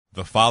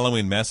The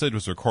following message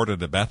was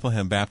recorded at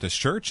Bethlehem Baptist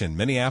Church in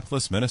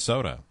Minneapolis,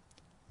 Minnesota.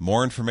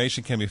 More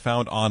information can be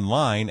found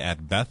online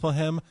at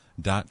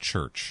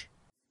bethlehem.church.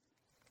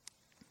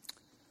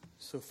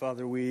 So,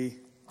 Father, we,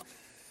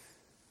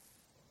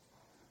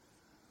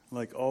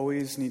 like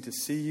always, need to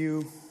see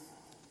you,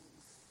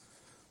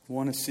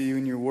 want to see you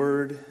in your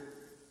word,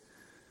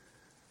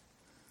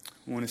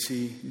 want to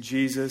see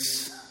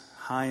Jesus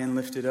high and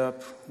lifted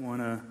up,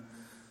 want to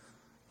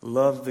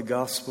love the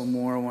gospel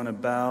more, want to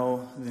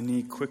bow the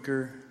knee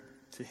quicker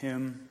to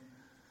him.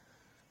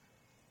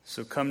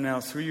 So come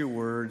now through your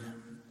word,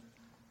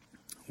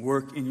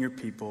 work in your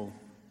people.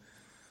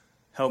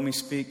 Help me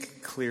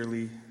speak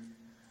clearly.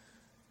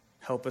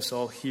 Help us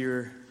all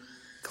hear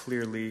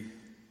clearly.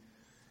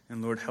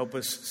 And Lord, help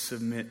us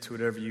submit to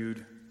whatever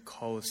you'd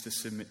call us to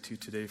submit to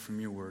today from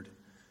your word.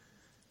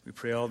 We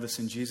pray all this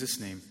in Jesus'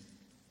 name.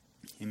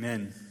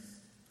 Amen.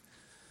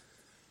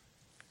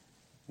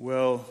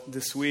 Well,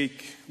 this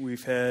week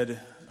we've had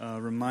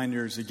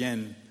reminders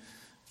again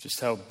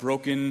just how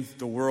broken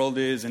the world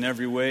is in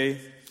every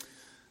way.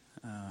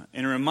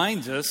 And it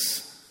reminds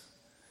us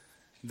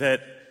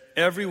that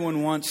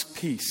everyone wants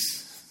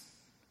peace.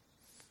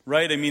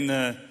 Right? I mean,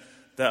 the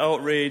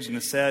outrage and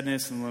the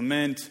sadness and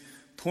lament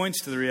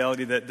points to the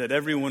reality that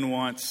everyone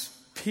wants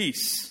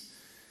peace.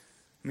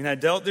 I mean, I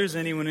doubt there's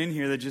anyone in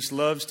here that just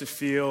loves to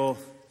feel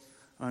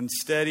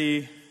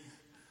unsteady,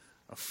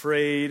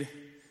 afraid,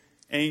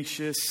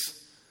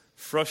 anxious,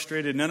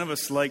 frustrated. None of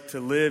us like to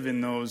live in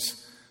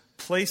those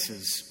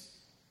places.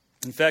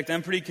 In fact,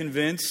 I'm pretty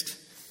convinced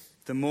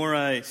the more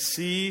I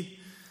see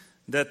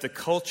that the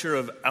culture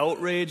of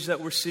outrage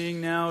that we're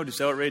seeing now, just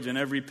outrage on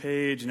every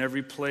page and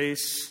every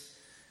place,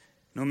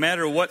 no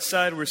matter what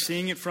side we're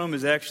seeing it from,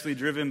 is actually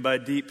driven by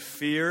deep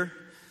fear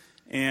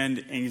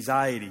and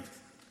anxiety.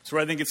 That's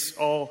where I think it's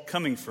all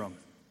coming from.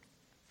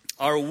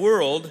 Our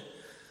world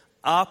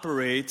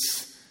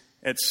operates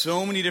at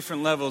so many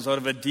different levels out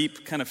of a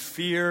deep kind of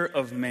fear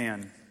of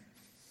man.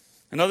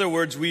 In other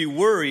words, we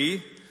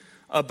worry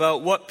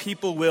about what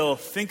people will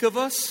think of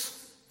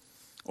us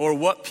or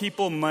what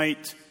people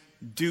might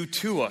do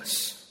to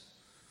us.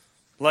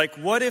 Like,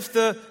 what if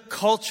the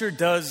culture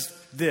does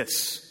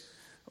this?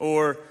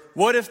 Or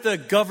what if the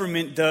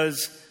government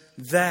does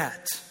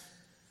that?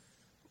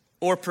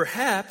 Or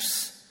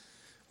perhaps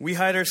we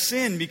hide our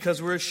sin because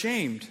we're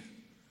ashamed.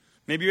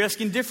 Maybe you're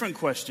asking different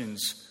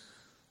questions.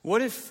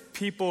 What if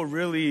people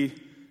really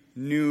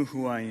knew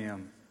who I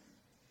am?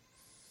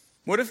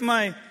 What if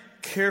my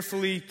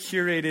carefully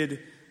curated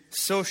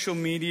social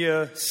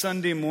media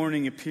Sunday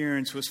morning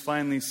appearance was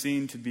finally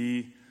seen to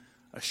be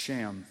a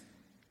sham?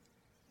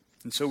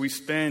 And so we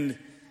spend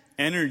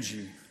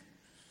energy,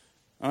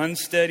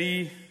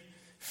 unsteady,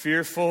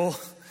 fearful,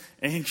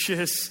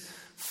 anxious,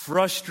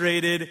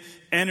 frustrated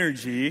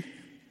energy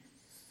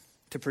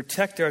to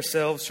protect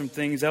ourselves from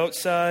things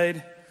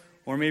outside,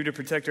 or maybe to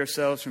protect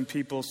ourselves from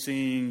people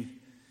seeing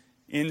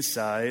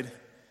inside,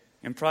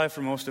 and probably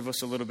for most of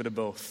us a little bit of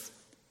both.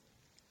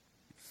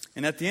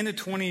 And at the end of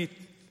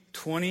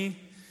 2020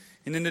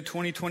 and into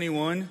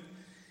 2021,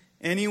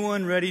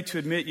 anyone ready to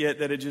admit yet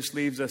that it just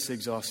leaves us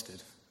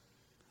exhausted?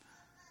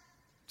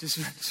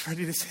 Just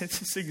ready to say it's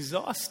just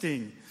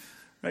exhausting,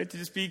 right? To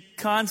just be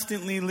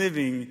constantly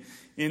living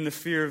in the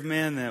fear of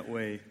man that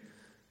way.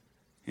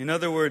 In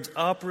other words,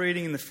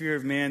 operating in the fear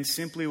of man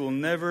simply will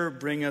never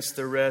bring us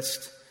the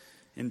rest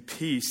and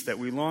peace that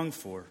we long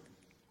for.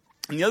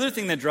 And the other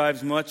thing that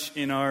drives much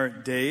in our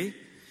day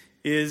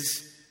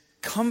is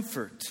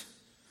comfort.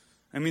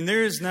 I mean,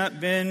 there has not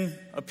been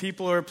a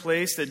people or a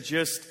place that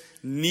just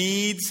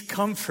needs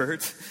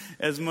comfort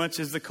as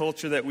much as the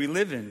culture that we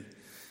live in.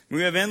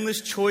 We have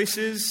endless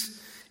choices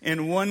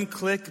and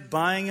one-click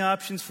buying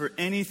options for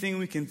anything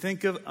we can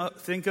think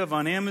of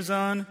on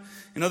Amazon.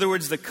 In other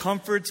words, the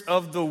comforts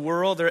of the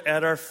world are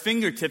at our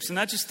fingertips. And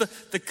not just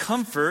the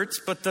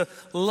comforts, but the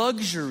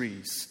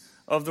luxuries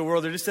of the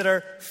world are just at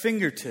our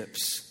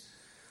fingertips.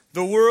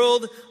 The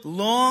world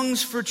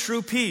longs for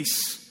true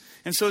peace,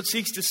 and so it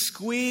seeks to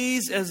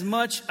squeeze as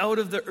much out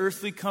of the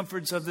earthly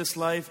comforts of this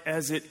life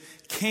as it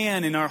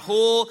can. In our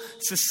whole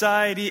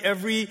society,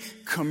 every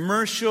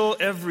commercial,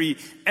 every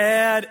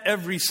ad,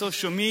 every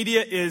social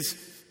media is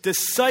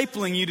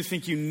discipling you to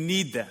think you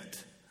need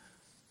that.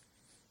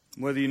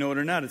 Whether you know it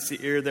or not, it's the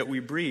air that we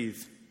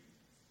breathe.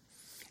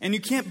 And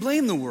you can't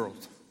blame the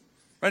world,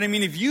 right? I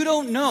mean, if you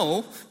don't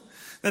know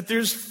that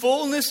there's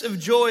fullness of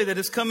joy that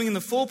is coming in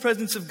the full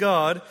presence of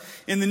God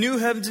in the new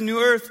heavens and new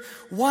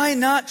earth, why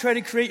not try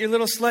to create your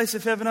little slice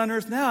of heaven on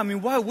earth now? I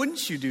mean, why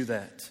wouldn't you do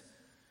that?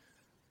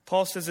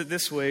 Paul says it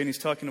this way, and he's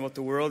talking about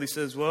the world. He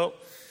says, well,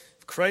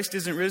 if Christ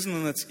isn't risen,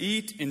 then let's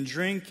eat and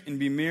drink and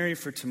be merry,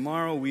 for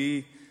tomorrow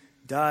we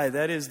die.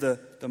 That is the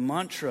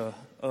mantra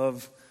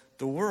of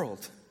the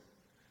world.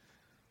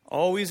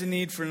 Always a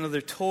need for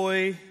another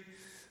toy,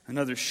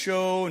 another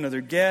show,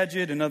 another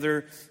gadget,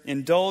 another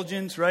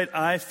indulgence, right?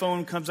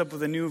 iPhone comes up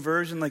with a new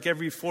version like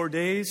every 4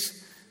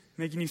 days,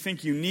 making you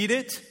think you need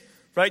it,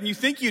 right? And you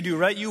think you do,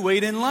 right? You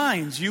wait in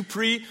lines. You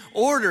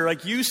pre-order,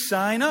 like you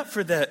sign up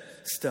for that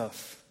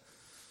stuff.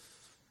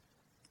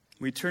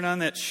 We turn on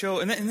that show,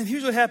 and then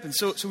here's what happens.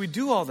 So we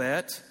do all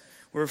that.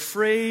 We're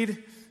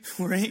afraid,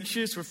 we're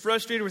anxious, we're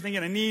frustrated, we're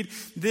thinking, I need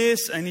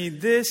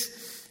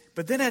this.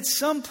 But then at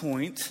some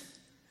point,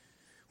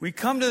 we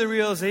come to the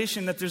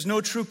realization that there's no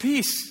true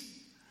peace.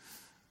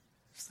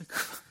 It's like,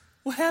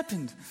 what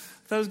happened?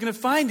 I thought I was going to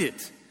find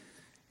it.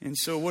 And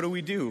so what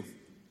do?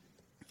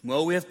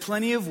 Well, we have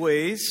plenty of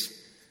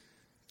ways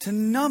to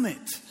numb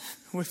it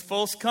with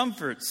false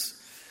comforts.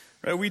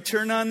 Right? We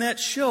turn on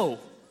that show.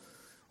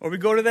 Or we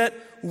go to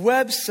that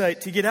website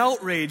to get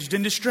outraged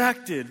and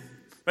distracted.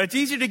 Right? It's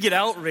easier to get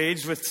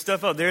outraged with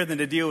stuff out there than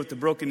to deal with the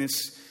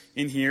brokenness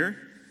in here.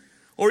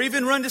 Or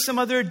even run to some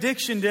other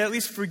addiction to at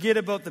least forget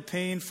about the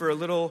pain for a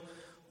little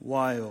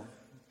while.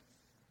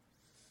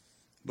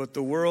 But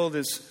the world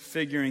is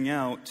figuring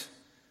out,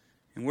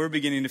 and we're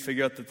beginning to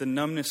figure out, that the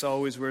numbness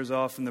always wears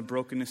off and the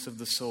brokenness of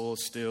the soul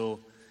is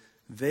still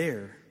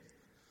there.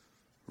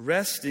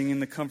 Resting in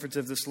the comforts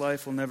of this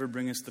life will never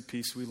bring us the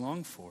peace we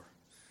long for.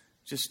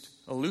 Just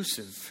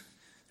elusive.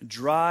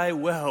 Dry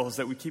wells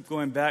that we keep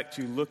going back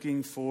to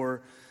looking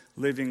for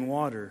living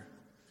water.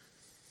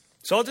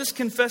 So I'll just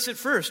confess it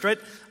first, right?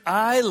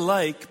 I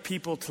like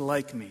people to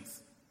like me.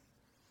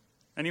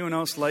 Anyone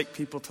else like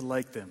people to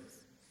like them?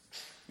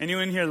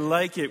 Anyone here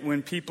like it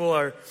when people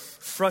are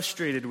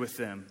frustrated with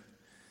them?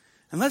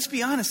 And let's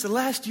be honest, the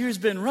last year's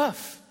been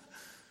rough,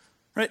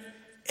 right?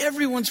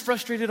 Everyone's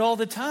frustrated all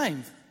the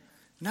time.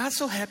 Not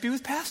so happy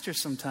with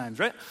pastors sometimes,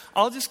 right?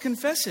 I'll just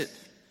confess it.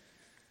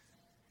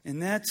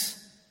 And that's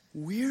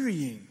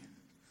wearying.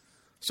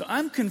 So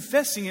I'm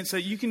confessing it so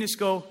you can just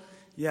go,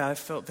 yeah, I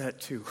felt that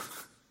too.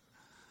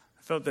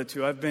 I felt that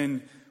too. I've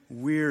been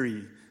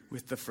weary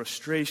with the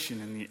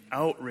frustration and the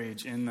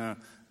outrage and the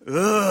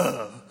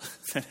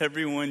that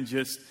everyone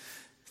just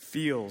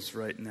feels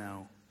right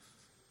now.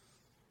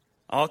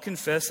 I'll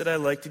confess that I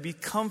like to be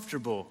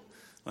comfortable.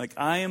 Like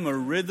I am a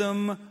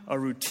rhythm, a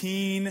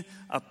routine,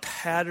 a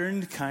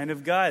patterned kind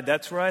of guy.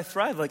 That's where I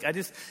thrive. Like I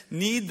just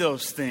need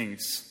those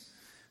things.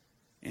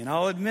 And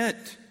I'll admit,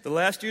 the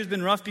last year's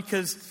been rough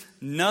because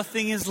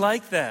nothing is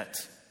like that,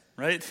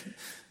 right?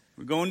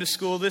 We're going to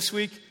school this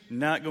week,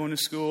 not going to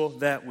school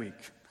that week,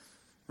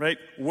 right?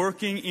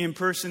 Working in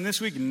person this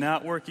week,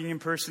 not working in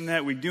person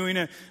that week. Doing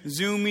a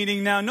Zoom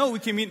meeting now. No, we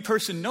can meet in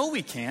person. No,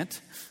 we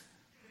can't,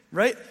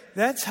 right?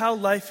 That's how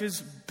life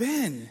has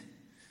been.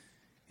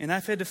 And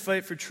I've had to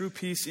fight for true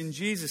peace in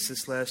Jesus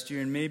this last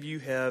year, and maybe you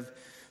have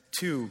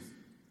too.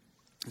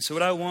 And so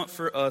what I want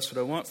for us, what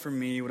I want for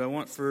me, what I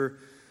want for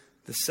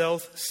the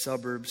south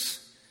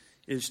suburbs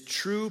is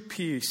true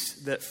peace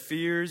that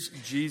fears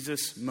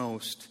Jesus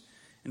most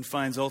and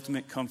finds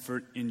ultimate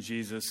comfort in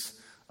Jesus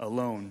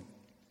alone.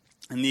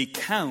 And the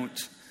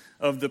account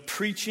of the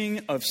preaching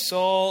of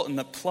Saul and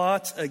the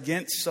plots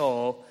against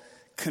Saul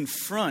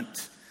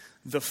confront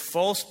the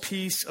false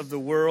peace of the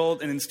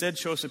world and instead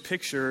show us a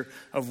picture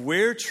of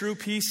where true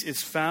peace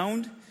is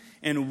found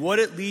and what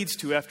it leads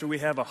to after we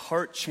have a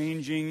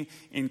heart-changing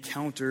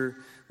encounter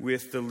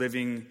with the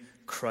living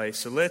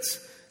Christ. So let's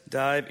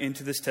dive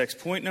into this text.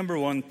 Point number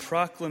 1,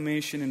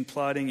 proclamation and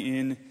plotting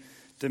in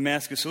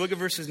Damascus. So look at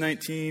verses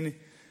 19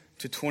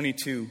 to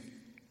 22.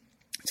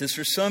 It says,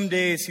 "For some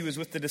days he was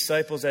with the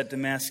disciples at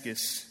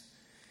Damascus,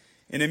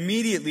 and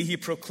immediately he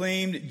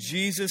proclaimed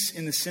Jesus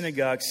in the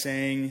synagogue,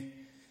 saying,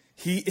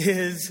 'He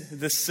is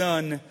the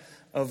Son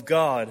of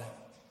God.'"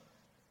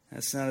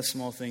 That's not a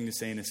small thing to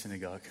say in a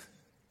synagogue.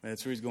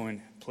 That's where he's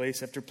going,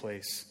 place after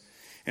place.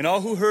 "And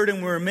all who heard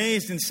him were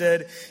amazed and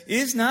said,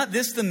 'Is not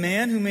this the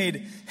man who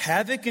made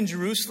havoc in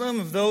Jerusalem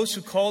of those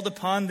who called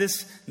upon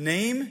this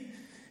name?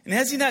 And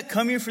has he not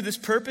come here for this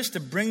purpose, to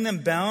bring them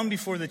bound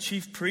before the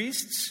chief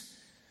priests?'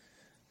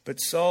 But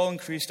Saul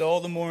increased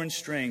all the more in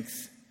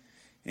strength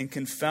and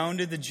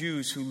confounded the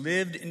Jews who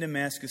lived in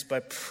Damascus by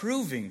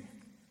proving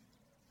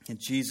that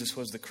Jesus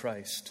was the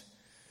Christ."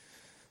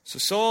 So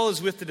Saul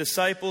is with the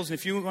disciples, and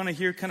if you want to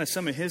hear kind of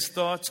some of his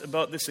thoughts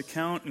about this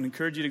account, I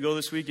encourage you to go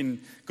this week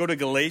and go to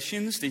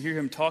Galatians to hear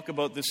him talk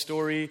about this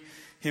story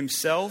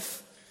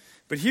himself.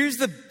 But here's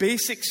the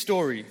basic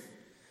story.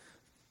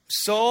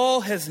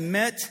 Saul has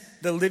met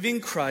the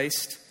living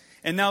Christ,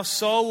 and now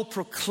Saul will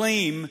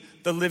proclaim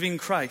the living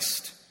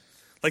Christ.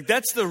 Like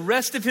that's the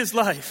rest of his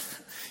life.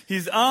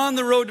 He's on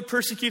the road to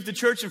persecute the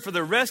church, and for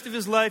the rest of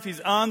his life, he's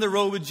on the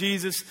road with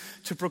Jesus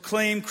to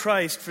proclaim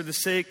Christ for the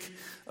sake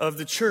of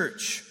the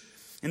church.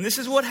 And this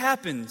is what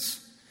happens.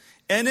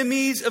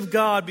 Enemies of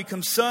God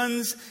become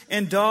sons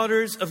and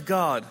daughters of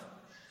God.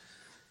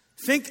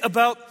 Think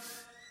about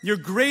your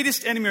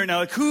greatest enemy right now.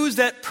 Like who's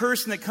that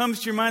person that comes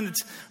to your mind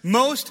that's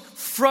most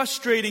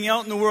frustrating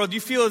out in the world?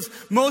 You feel is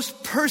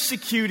most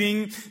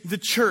persecuting the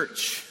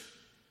church.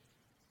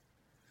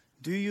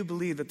 Do you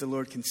believe that the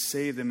Lord can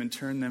save them and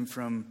turn them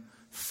from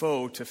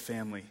foe to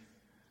family?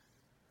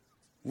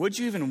 Would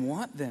you even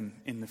want them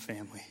in the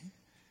family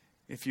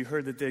if you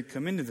heard that they'd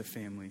come into the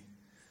family?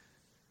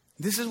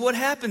 This is what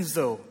happens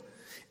though.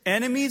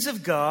 Enemies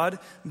of God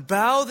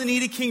bow the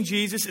knee to King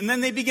Jesus, and then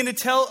they begin to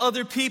tell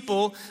other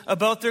people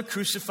about their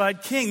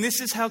crucified King.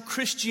 This is how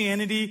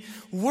Christianity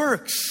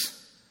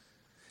works.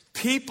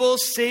 People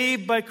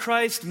saved by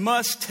Christ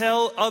must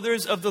tell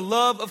others of the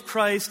love of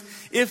Christ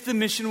if the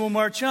mission will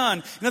march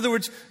on. In other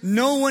words,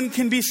 no one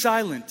can be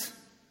silent.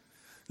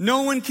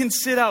 No one can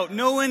sit out.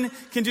 No one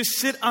can just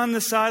sit on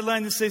the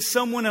sideline and say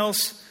someone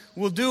else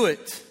will do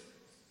it.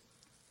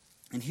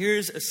 And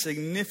here's a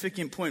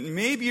significant point.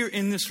 Maybe you're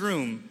in this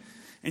room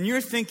and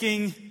you're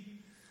thinking,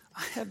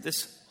 I have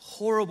this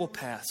horrible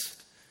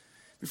past.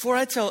 Before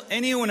I tell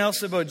anyone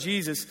else about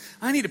Jesus,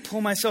 I need to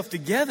pull myself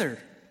together.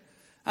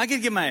 I got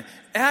to get my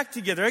act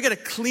together. I got to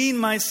clean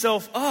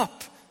myself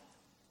up.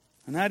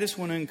 And I just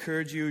want to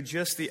encourage you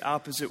just the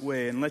opposite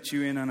way and let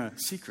you in on a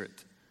secret.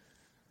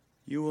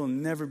 You will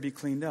never be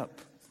cleaned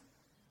up.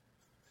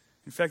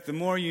 In fact, the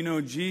more you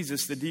know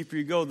Jesus, the deeper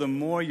you go, the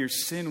more your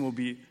sin will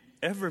be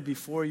ever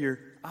before your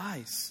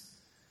eyes.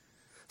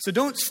 So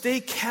don't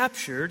stay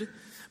captured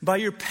by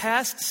your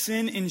past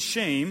sin and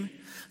shame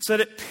so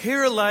that it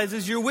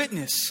paralyzes your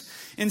witness.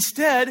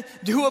 Instead,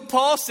 do what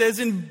Paul says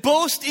and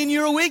boast in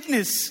your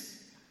weakness.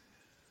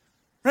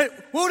 Right?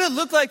 What would it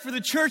look like for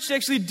the church to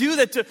actually do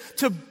that,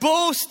 to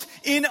boast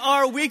in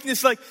our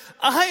weakness? Like,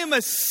 I am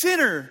a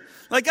sinner.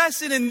 Like, I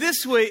sin in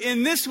this way,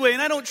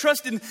 and I don't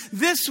trust in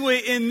this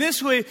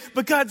way,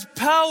 but God's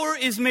power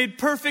is made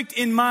perfect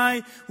in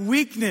my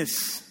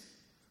weakness.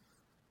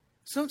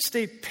 So don't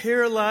stay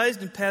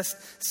paralyzed in past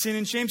sin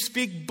and shame.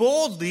 Speak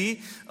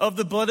boldly of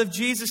the blood of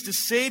Jesus to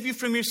save you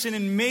from your sin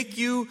and make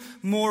you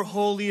more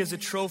holy as a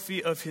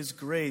trophy of His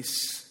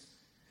grace.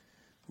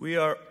 We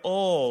are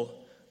all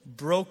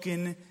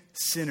broken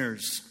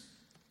sinners.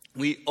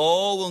 We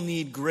all will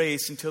need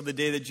grace until the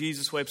day that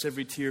Jesus wipes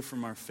every tear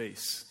from our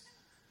face.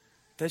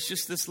 That's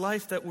just this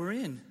life that we're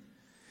in.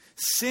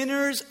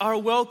 Sinners are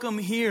welcome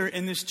here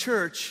in this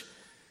church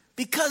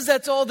because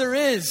that's all there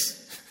is.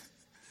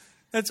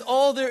 That's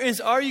all there is.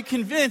 Are you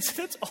convinced?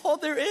 That's all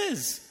there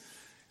is.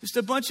 Just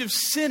a bunch of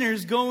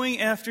sinners going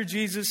after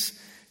Jesus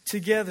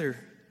together.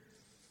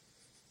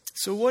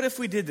 So what if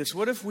we did this?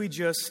 What if we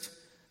just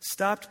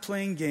stopped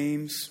playing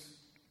games,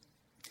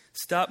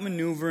 stopped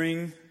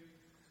maneuvering,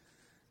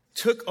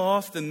 took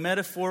off the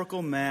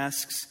metaphorical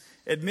masks,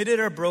 admitted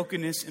our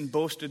brokenness, and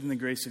boasted in the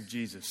grace of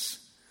Jesus?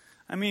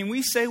 I mean,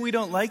 we say we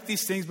don't like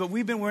these things, but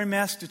we've been wearing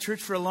masks to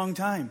church for a long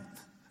time.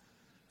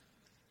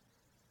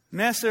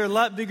 Masks are a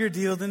lot bigger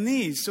deal than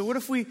these. So what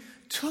if we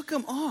took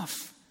them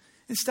off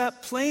and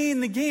stopped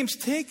playing the games?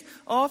 Take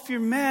off your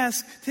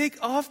mask,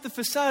 take off the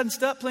facade, and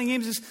stop playing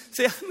games. Just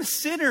say, I'm a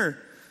sinner.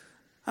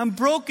 I'm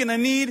broken. I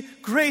need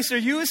grace. Are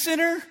you a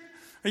sinner?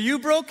 Are you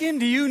broken?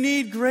 Do you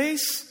need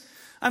grace?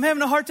 I'm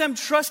having a hard time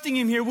trusting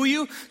Him here. Will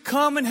you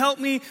come and help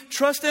me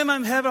trust Him?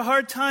 I'm having a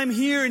hard time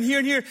here and here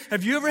and here.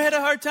 Have you ever had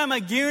a hard time? I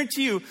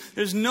guarantee you,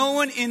 there's no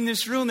one in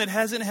this room that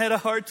hasn't had a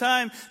hard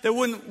time that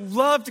wouldn't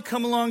love to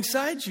come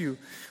alongside you.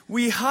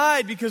 We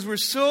hide because we're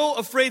so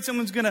afraid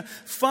someone's going to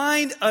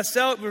find us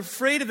out. We're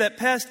afraid of that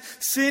past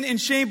sin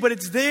and shame, but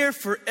it's there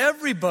for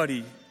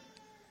everybody.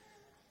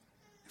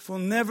 If we'll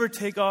never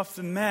take off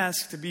the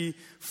mask to be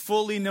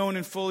fully known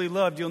and fully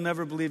loved, you'll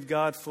never believe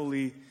God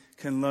fully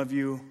can love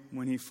you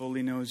when He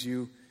fully knows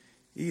you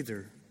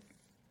either.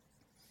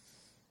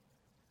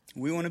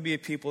 We want to be a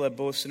people that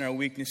boast in our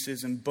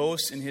weaknesses and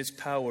boast in His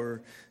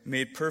power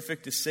made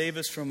perfect to save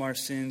us from our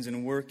sins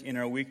and work in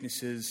our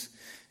weaknesses.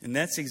 And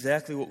that's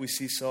exactly what we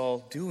see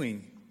Saul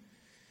doing.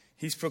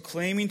 He's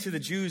proclaiming to the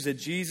Jews that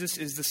Jesus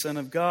is the Son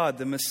of God,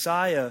 the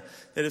Messiah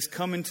that has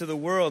come into the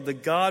world, the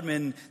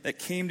God-man that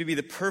came to be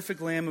the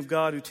perfect Lamb of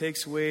God who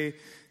takes away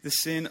the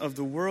sin of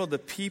the world. The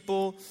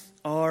people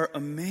are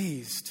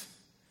amazed.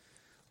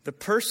 The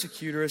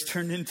persecutor has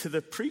turned into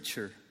the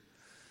preacher.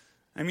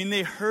 I mean,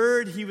 they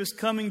heard he was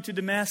coming to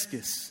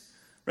Damascus,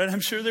 right? I'm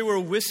sure there were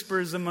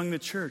whispers among the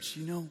church.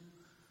 You know,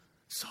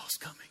 Saul's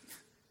coming.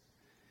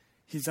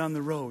 He's on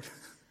the road.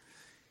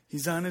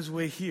 He's on his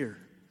way here.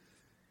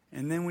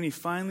 And then when he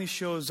finally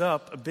shows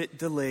up, a bit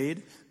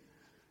delayed,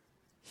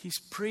 he's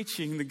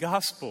preaching the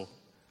gospel.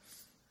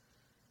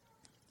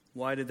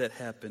 Why did that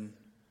happen?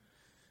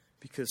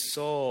 Because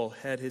Saul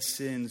had his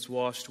sins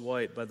washed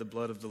white by the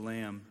blood of the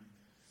Lamb.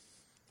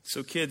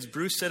 So kids,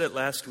 Bruce said it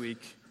last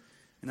week,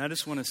 and I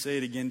just want to say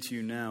it again to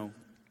you now.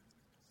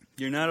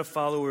 You're not a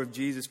follower of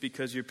Jesus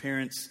because your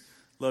parents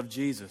love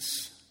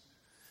Jesus.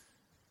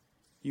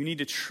 You need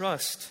to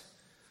trust,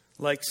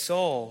 like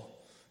Saul,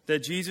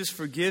 that Jesus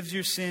forgives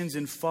your sins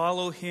and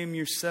follow Him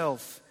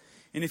yourself.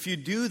 And if you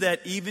do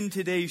that, even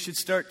today, you should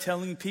start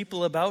telling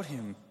people about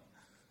Him.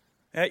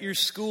 At your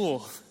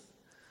school,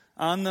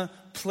 on the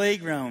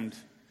playground,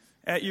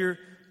 at your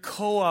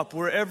co-op,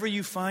 wherever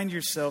you find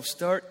yourself,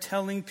 start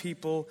telling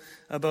people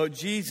about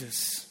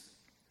Jesus.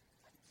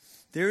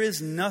 There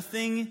is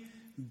nothing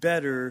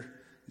better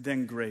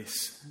than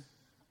grace.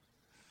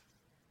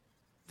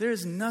 There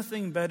is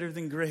nothing better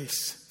than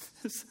grace.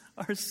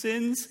 Our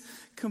sins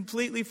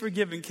completely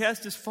forgiven,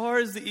 cast as far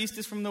as the east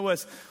is from the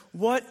west.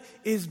 What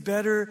is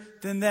better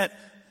than that?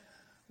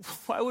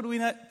 Why would we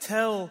not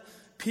tell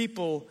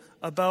people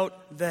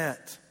about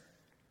that?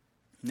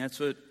 And that's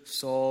what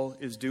Saul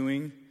is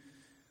doing.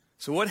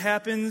 So what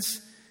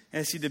happens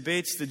as he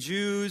debates the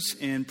Jews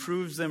and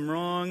proves them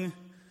wrong?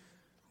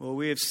 Well,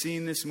 we have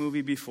seen this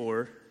movie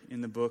before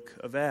in the book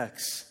of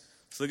Acts.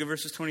 Let's look at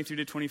verses 23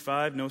 to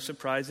 25. No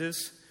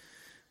surprises.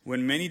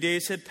 When many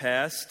days had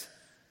passed,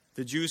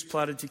 the Jews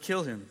plotted to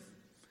kill him.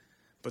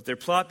 But their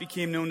plot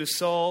became known to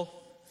Saul.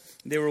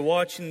 They were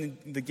watching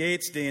the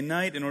gates day and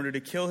night in order to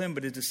kill him,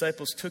 but his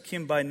disciples took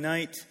him by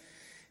night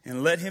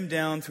and let him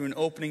down through an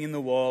opening in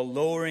the wall,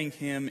 lowering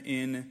him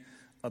in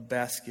a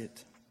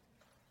basket.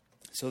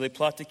 So they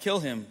plot to kill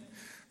him.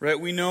 Right?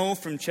 We know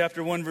from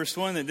chapter 1, verse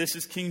 1, that this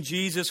is King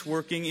Jesus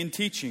working and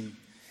teaching.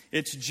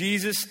 It's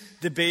Jesus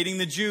debating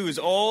the Jews.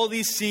 All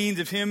these scenes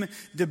of him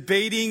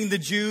debating the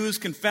Jews,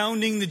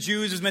 confounding the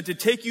Jews, is meant to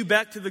take you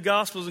back to the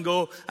Gospels and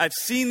go, I've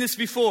seen this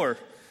before.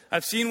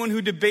 I've seen one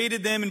who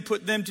debated them and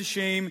put them to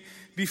shame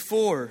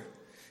before.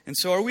 And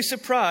so are we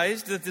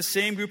surprised that the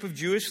same group of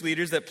Jewish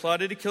leaders that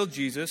plotted to kill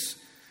Jesus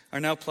are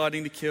now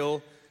plotting to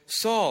kill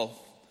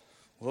Saul?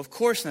 Well, of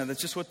course not.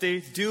 That's just what they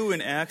do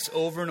in Acts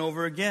over and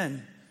over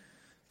again.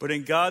 But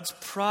in God's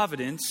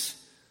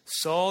providence,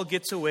 Saul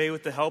gets away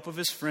with the help of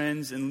his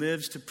friends and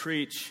lives to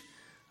preach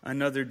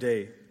another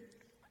day.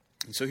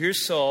 And so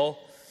here's Saul,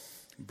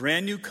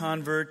 brand new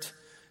convert,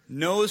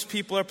 knows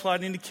people are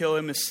plotting to kill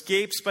him,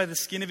 escapes by the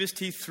skin of his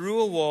teeth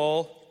through a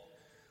wall.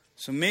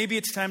 So maybe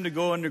it's time to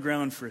go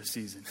underground for a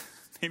season.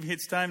 Maybe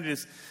it's time to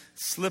just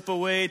slip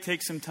away,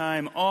 take some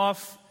time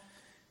off.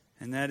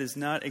 And that is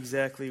not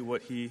exactly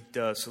what he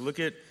does. So look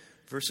at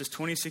verses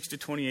 26 to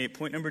 28.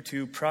 Point number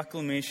 2,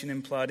 proclamation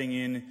and plotting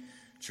in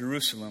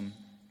Jerusalem.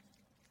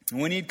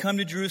 And when he had come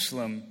to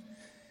Jerusalem,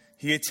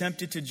 he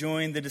attempted to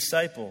join the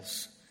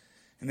disciples.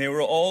 And they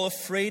were all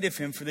afraid of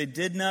him, for they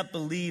did not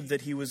believe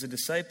that he was a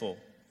disciple.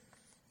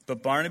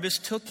 But Barnabas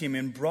took him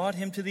and brought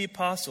him to the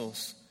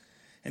apostles,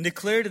 and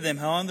declared to them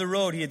how on the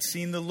road he had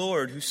seen the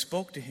Lord who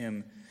spoke to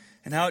him,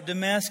 and how at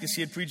Damascus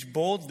he had preached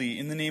boldly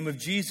in the name of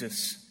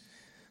Jesus.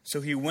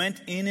 So he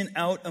went in and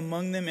out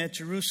among them at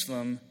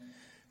Jerusalem,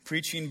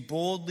 preaching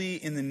boldly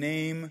in the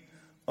name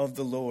of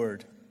the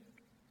Lord.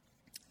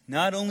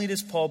 Not only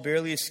does Paul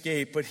barely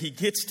escape, but he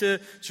gets to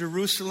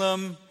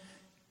Jerusalem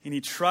and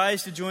he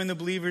tries to join the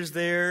believers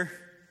there,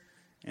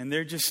 and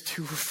they're just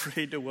too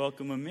afraid to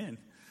welcome him in.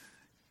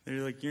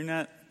 They're like,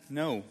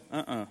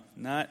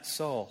 not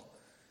Saul.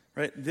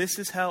 Right? This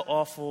is how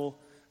awful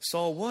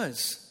Saul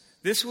was.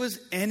 This was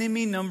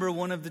enemy number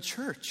one of the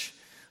church.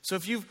 So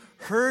if you've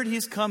heard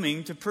he's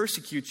coming to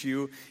persecute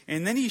you,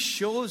 and then he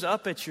shows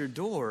up at your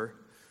door,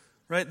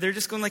 right? They're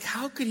just going like,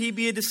 how could he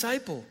be a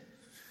disciple?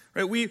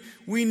 Right?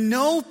 We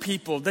know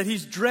people that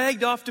he's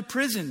dragged off to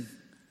prison.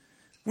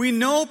 We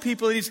know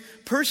people that he's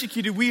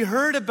persecuted. We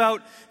heard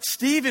about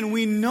Stephen.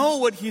 We know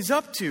what he's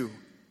up to.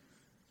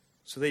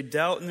 So they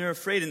doubt and they're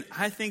afraid. And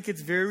I think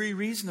it's very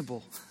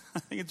reasonable. I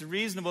think it's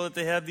reasonable that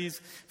they have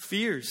these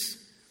fears.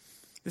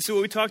 This is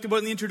what we talked about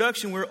in the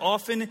introduction. We're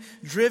often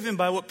driven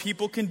by what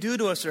people can do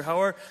to us or how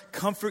our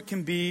comfort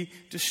can be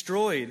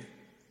destroyed.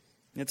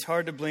 And it's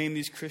hard to blame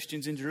these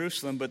Christians in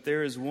Jerusalem, but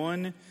there is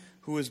one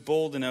who is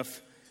bold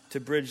enough to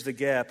bridge the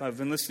gap. I've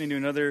been listening to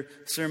another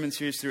sermon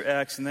series through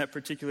Acts, and that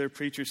particular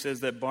preacher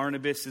says that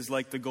Barnabas is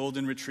like the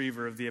golden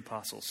retriever of the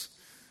apostles.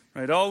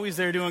 Right? Always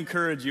there to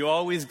encourage you,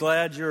 always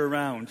glad you're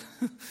around.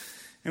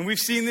 And we've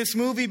seen this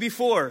movie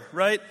before,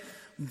 right?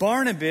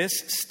 Barnabas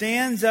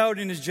stands out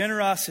in his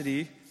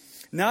generosity,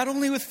 not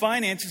only with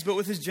finances, but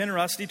with his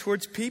generosity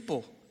towards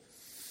people.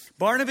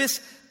 Barnabas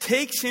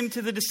takes him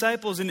to the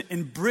disciples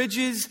and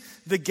bridges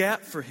the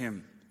gap for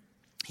him.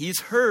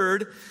 He's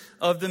heard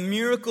of the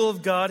miracle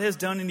of God has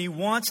done, and he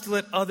wants to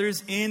let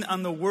others in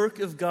on the work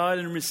of God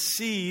and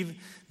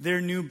receive their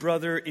new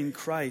brother in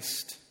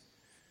Christ.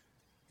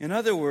 In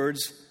other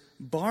words,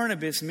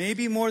 Barnabas,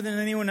 maybe more than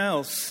anyone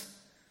else,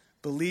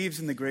 believes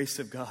in the grace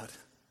of God.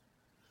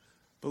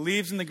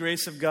 Believes in the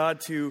grace of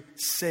God to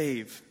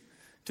save,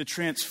 to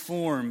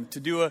transform, to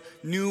do a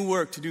new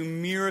work, to do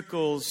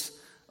miracles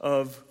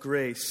of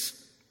grace.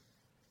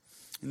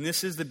 And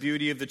this is the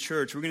beauty of the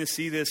church. We're going to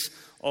see this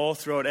all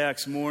throughout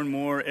Acts more and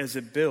more as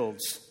it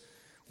builds.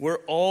 We're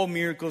all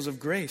miracles of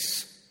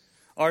grace.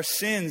 Our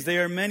sins, they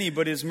are many,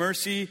 but his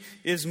mercy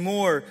is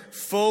more.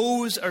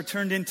 Foes are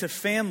turned into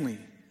family.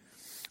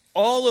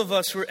 All of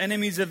us were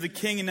enemies of the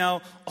king, and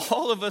now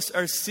all of us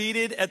are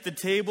seated at the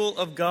table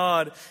of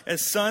God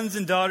as sons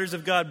and daughters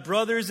of God,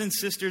 brothers and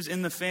sisters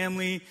in the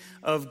family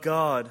of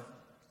God.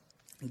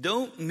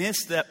 Don't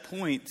miss that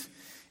point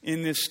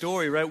in this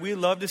story, right? We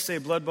love to say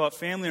blood-bought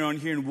family around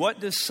here, and what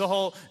does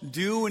Saul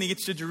do when he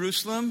gets to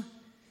Jerusalem?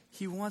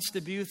 He wants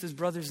to be with his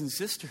brothers and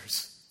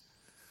sisters.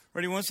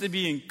 Right? He wants to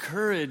be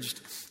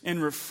encouraged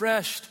and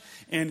refreshed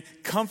and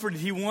comforted.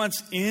 He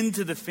wants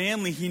into the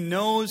family. He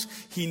knows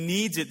he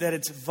needs it, that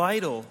it's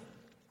vital.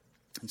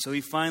 And so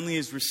he finally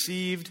is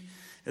received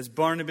as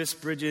Barnabas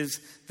bridges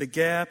the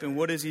gap. And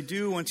what does he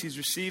do once he's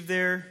received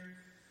there?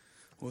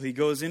 Well, he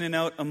goes in and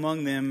out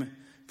among them,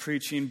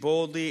 preaching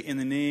boldly in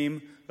the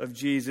name of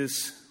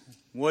Jesus.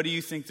 What do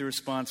you think the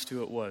response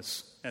to it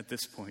was at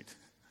this point?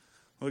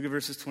 Look at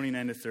verses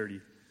 29 to 30.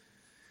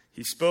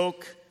 He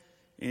spoke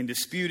and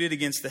disputed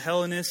against the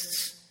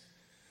Hellenists,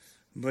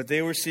 but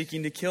they were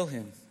seeking to kill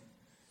him.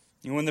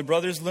 And when the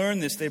brothers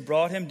learned this, they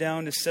brought him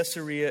down to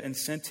Caesarea and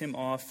sent him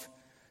off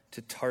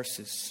to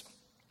Tarsus.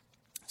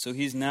 So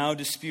he's now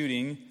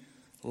disputing,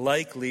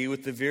 likely,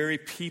 with the very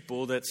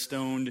people that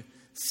stoned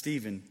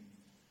Stephen.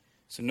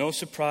 So no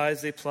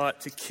surprise, they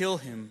plot to kill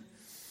him.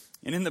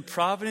 And in the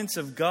providence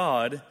of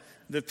God,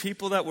 the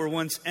people that were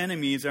once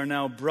enemies are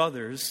now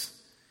brothers,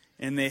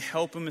 and they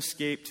help him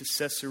escape to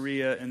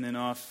Caesarea and then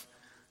off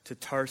to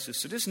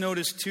Tarsus. So just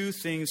notice two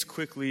things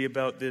quickly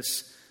about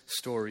this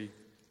story.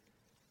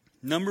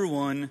 Number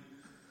one,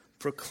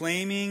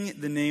 proclaiming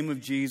the name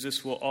of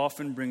Jesus will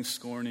often bring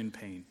scorn and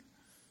pain.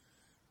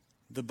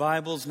 The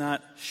Bible's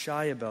not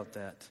shy about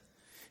that.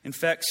 In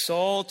fact,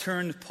 Saul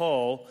turned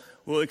Paul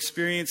will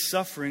experience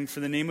suffering for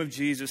the name of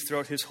Jesus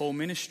throughout his whole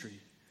ministry.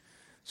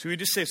 So we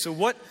just say, so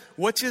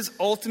what's his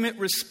ultimate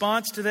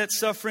response to that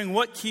suffering?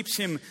 What keeps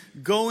him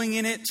going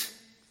in it?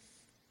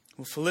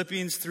 Well,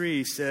 Philippians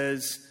 3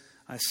 says,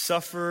 I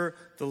suffer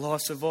the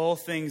loss of all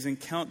things and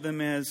count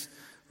them as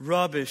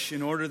rubbish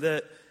in order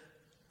that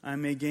I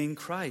may gain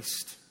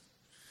Christ.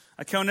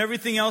 I count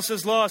everything else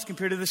as loss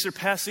compared to the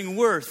surpassing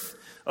worth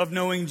of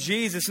knowing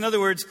Jesus. In other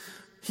words,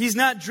 he's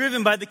not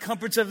driven by the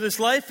comforts of this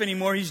life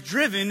anymore. He's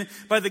driven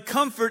by the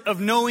comfort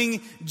of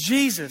knowing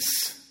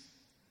Jesus.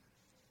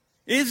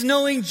 Is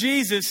knowing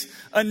Jesus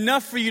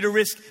enough for you to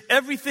risk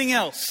everything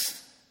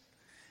else?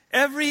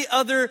 Every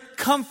other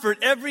comfort,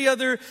 every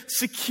other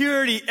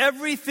security,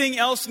 everything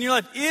else in your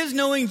life. Is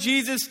knowing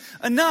Jesus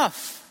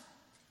enough?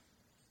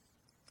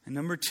 And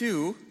number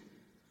two,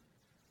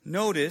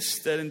 notice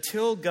that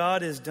until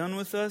God is done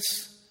with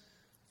us,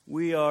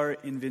 we are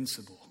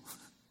invincible.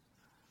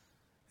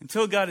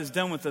 Until God is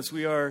done with us,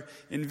 we are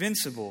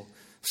invincible.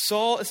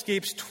 Saul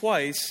escapes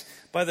twice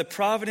by the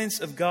providence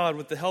of God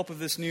with the help of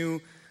this new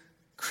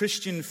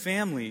Christian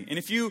family. And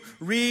if you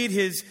read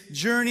his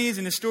journeys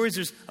and his stories,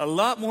 there's a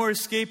lot more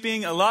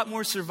escaping, a lot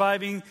more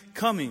surviving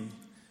coming.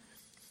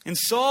 And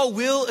Saul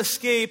will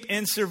escape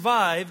and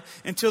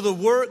survive until the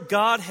work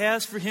God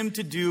has for him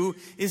to do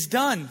is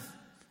done.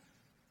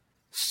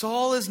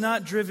 Saul is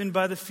not driven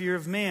by the fear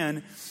of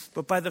man,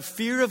 but by the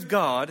fear of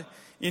God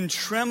in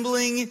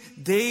trembling,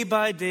 day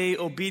by day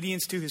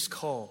obedience to his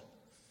call.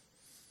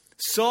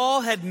 Saul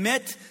had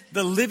met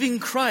the living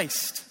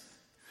Christ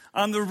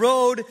on the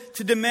road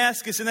to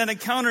Damascus, and that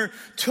encounter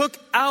took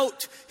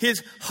out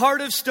his heart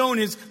of stone,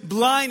 his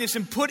blindness,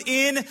 and put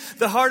in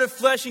the heart of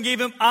flesh and gave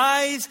him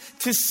eyes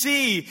to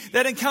see.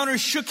 That encounter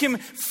shook him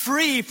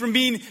free from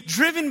being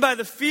driven by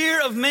the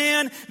fear of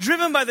man,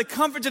 driven by the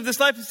comforts of this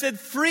life, and said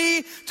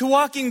free to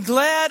walk in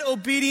glad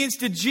obedience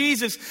to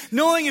Jesus,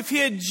 knowing if he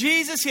had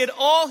Jesus, he had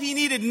all he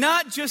needed,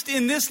 not just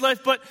in this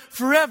life, but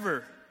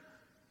forever.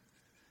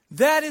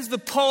 That is the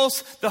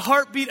pulse, the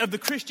heartbeat of the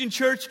Christian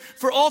church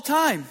for all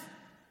time.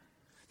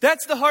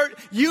 That's the heart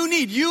you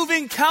need. You've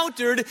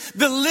encountered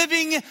the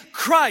living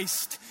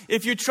Christ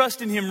if you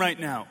trust in him right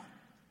now.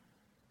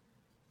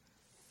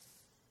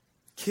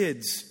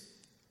 Kids,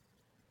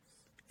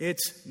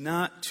 it's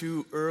not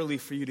too early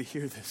for you to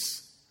hear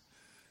this.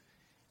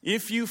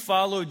 If you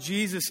follow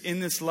Jesus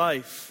in this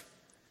life,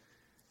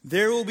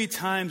 there will be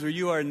times where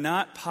you are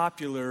not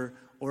popular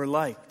or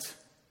liked.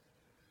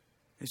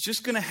 It's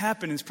just going to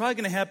happen. It's probably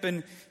going to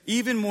happen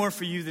even more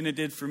for you than it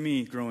did for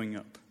me growing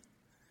up.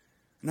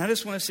 And I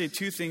just want to say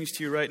two things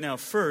to you right now.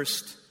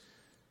 First,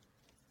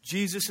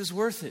 Jesus is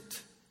worth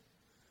it.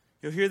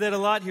 You'll hear that a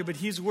lot here, but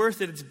he's worth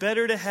it. It's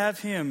better to have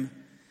him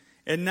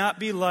and not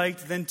be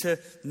liked than to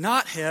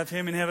not have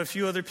him and have a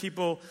few other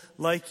people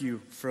like you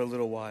for a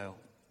little while.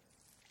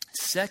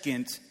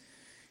 Second,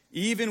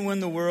 even when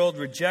the world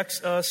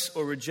rejects us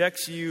or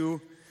rejects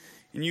you,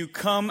 and you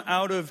come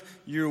out of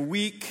your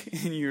weak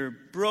and you're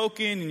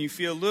broken and you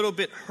feel a little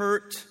bit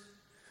hurt,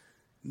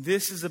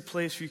 this is a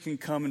place where you can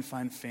come and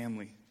find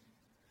family.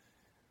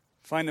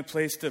 Find a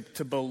place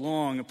to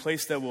belong, a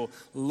place that will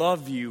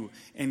love you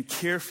and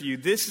care for you.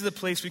 This is a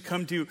place we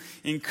come to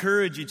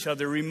encourage each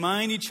other,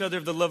 remind each other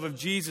of the love of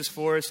Jesus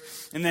for us,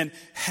 and then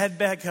head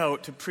back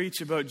out to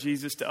preach about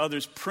Jesus to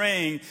others,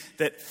 praying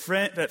that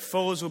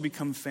foes will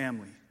become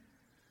family.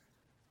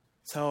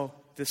 That's how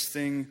this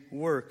thing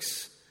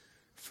works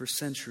for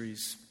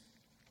centuries.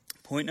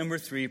 Point number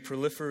 3,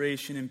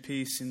 proliferation and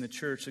peace in the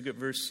church. Look at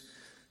verse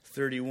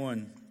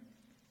 31.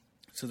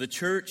 So the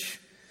church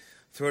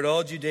throughout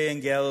all Judea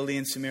and Galilee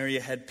and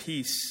Samaria had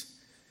peace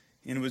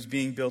and was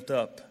being built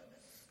up.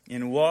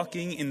 In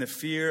walking in the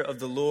fear of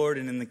the Lord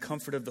and in the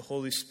comfort of the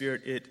Holy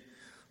Spirit, it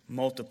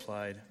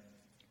multiplied.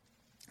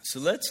 So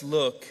let's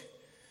look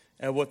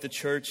at what the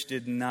church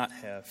did not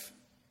have.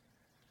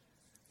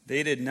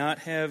 They did not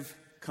have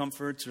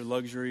comforts or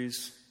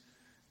luxuries.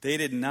 They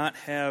did not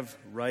have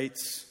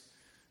rights.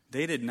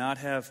 They did not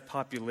have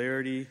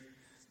popularity.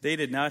 They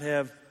did not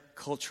have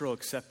cultural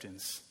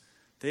acceptance.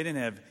 They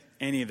didn't have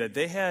any of that.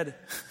 They had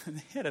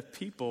a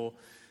people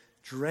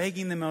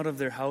dragging them out of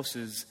their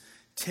houses,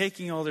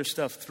 taking all their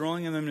stuff,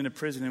 throwing them into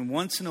prison, and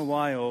once in a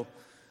while,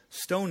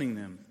 stoning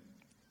them.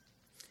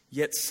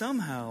 Yet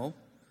somehow,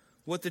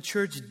 what the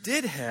church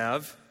did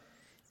have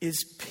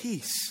is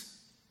peace.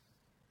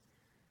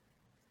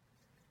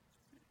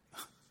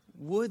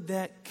 would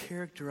that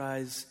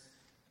characterize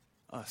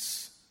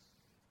us,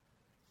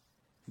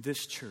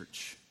 this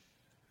church?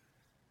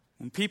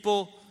 When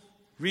people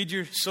read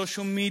your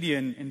social media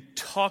and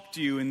talk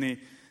to you, and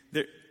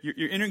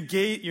you're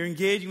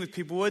engaging with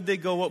people, would they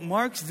go, what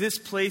marks this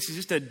place is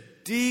just a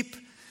deep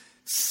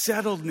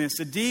settledness,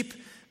 a deep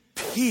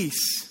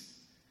peace.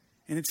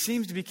 And it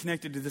seems to be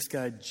connected to this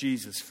guy,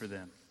 Jesus, for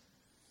them.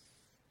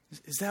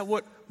 Is that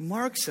what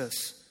marks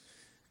us?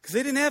 Because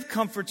they didn't have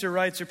comforts or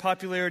rights or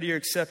popularity or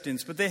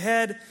acceptance, but they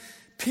had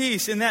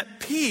peace. And that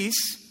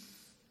peace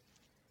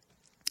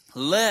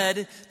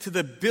led to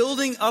the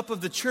building up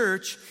of the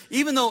church,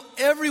 even though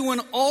everyone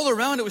all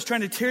around it was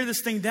trying to tear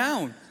this thing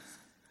down.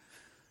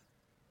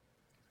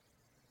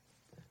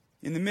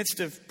 In the midst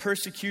of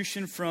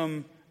persecution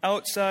from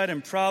outside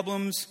and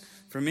problems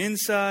from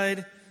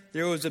inside,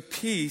 there was a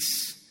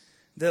peace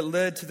that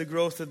led to the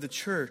growth of the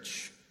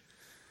church.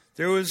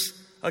 There was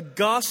a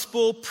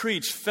gospel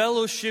preached,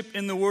 fellowship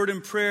in the word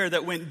and prayer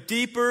that went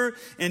deeper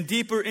and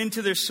deeper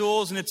into their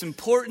souls and its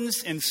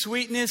importance and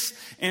sweetness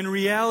and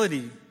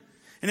reality.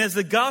 And as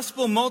the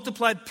gospel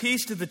multiplied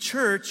peace to the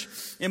church,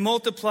 it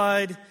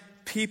multiplied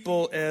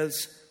people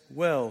as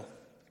well.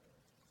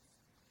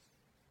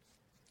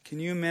 Can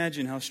you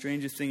imagine how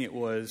strange a thing it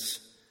was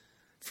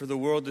for the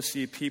world to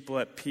see people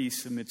at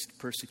peace amidst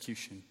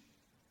persecution?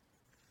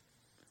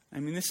 I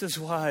mean, this is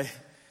why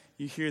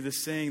you hear the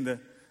saying, the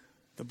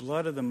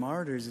blood of the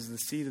martyrs is the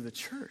seed of the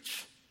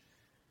church.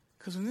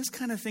 Because when this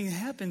kind of thing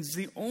happens,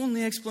 the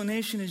only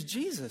explanation is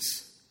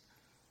Jesus.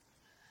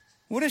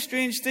 What a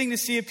strange thing to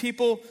see a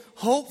people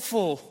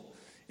hopeful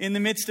in the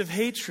midst of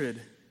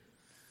hatred.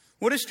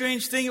 What a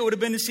strange thing it would have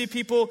been to see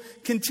people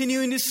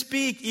continuing to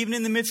speak even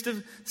in the midst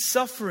of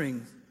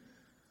suffering.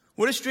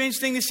 What a strange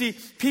thing to see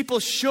people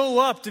show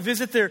up to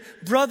visit their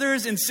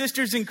brothers and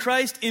sisters in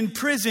Christ in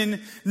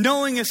prison,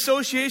 knowing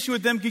association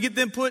with them could get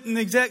them put in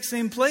the exact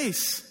same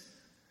place.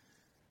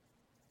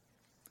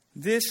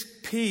 This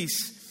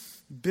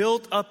peace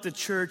built up the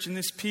church, and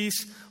this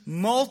peace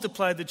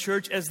multiplied the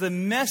church as the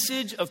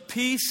message of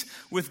peace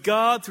with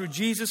God through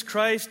Jesus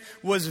Christ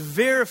was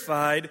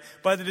verified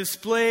by the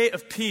display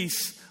of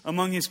peace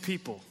among his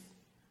people.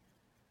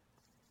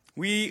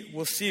 We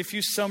will see a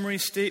few summary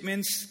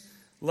statements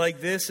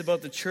like this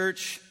about the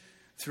church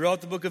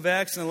throughout the book of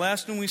Acts. And the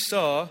last one we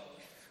saw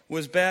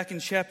was back in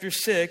chapter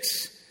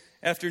 6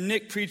 after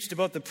Nick preached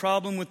about the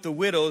problem with the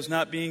widows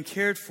not being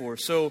cared for.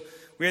 So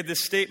we had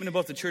this statement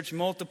about the church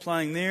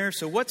multiplying there.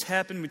 So what's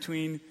happened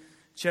between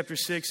chapter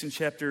 6 and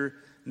chapter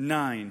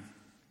 9?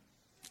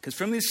 Because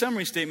from these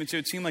summary statements, it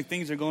would seem like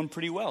things are going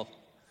pretty well.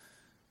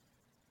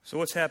 So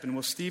what's happened?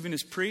 Well, Stephen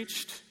has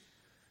preached.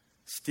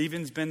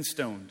 Stephen's been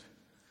stoned.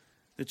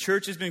 The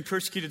church has been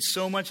persecuted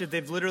so much that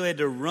they've literally had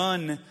to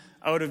run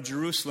out of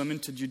Jerusalem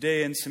into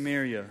Judea and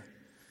Samaria.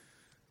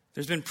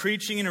 There's been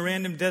preaching in a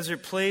random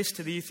desert place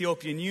to the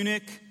Ethiopian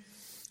eunuch.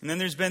 And then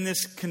there's been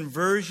this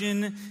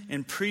conversion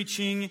and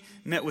preaching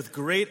met with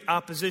great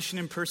opposition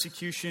and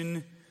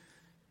persecution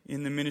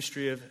in the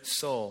ministry of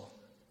Saul.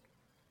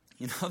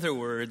 In other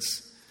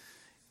words,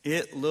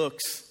 it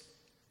looks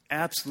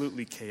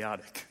absolutely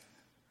chaotic.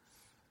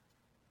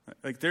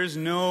 Like there's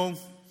no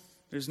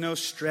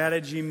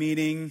strategy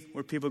meeting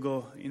where people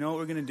go, you know what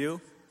we're going to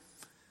do?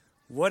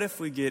 What if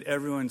we get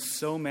everyone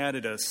so mad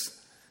at us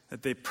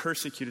that they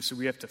persecute us so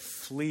we have to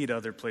flee to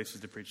other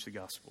places to preach the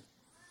gospel?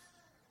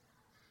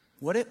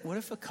 What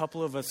if a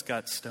couple of us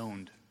got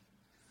stoned?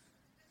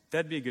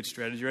 That'd be a good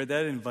strategy, right?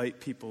 That'd invite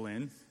people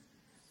in.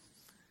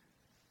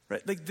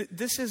 Right? Like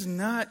this is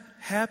not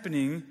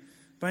happening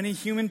by any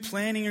human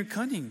planning or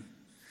cunning.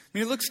 I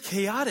mean, it looks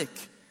chaotic.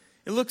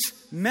 It looks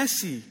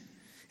messy.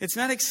 It's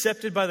not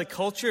accepted by the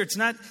culture. It's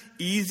not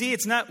easy.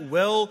 It's not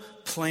well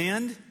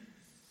planned.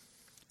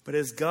 But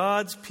as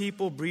God's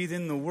people breathe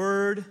in the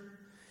word,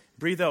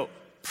 breathe out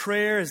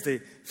prayer as they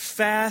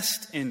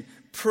fast and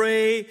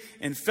pray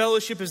and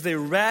fellowship, as they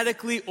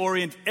radically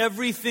orient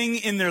everything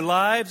in their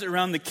lives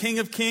around the King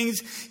of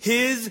Kings,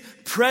 his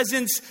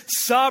presence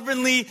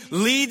sovereignly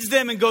leads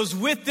them and goes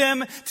with them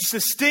to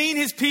sustain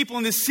his people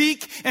and to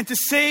seek and to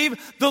save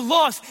the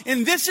lost.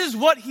 And this is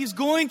what he's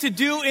going to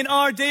do in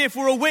our day if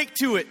we're awake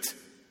to it.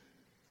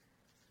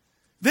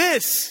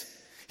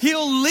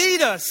 He'll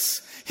lead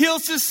us. He'll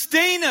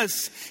sustain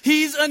us.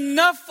 He's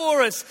enough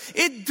for us.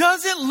 It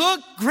doesn't look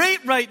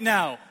great right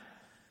now.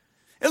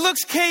 It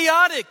looks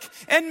chaotic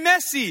and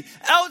messy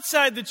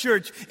outside the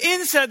church,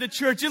 inside the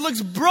church. It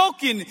looks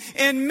broken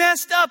and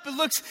messed up. It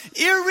looks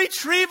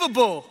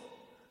irretrievable.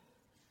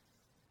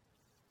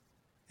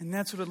 And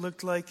that's what it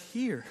looked like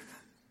here.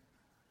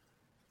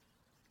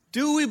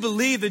 Do we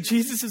believe that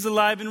Jesus is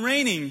alive and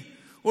reigning?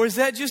 Or is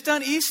that just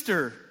on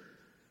Easter?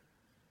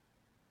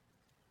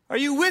 Are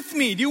you with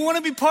me? Do you want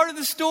to be part of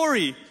the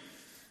story?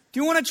 Do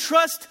you want to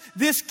trust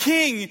this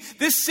King,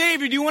 this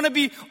Savior? Do you want to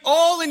be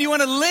all in? Do you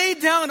want to lay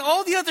down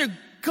all the other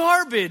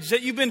garbage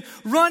that you've been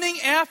running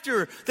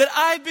after, that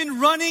I've been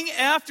running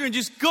after, and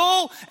just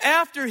go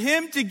after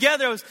him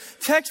together? I was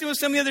texting with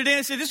somebody the other day and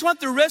I said, I just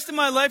want the rest of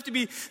my life to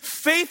be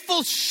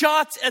faithful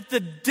shots at the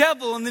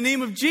devil in the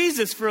name of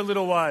Jesus for a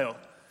little while.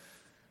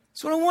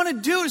 So what I want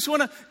to do is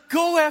want to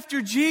go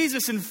after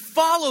Jesus and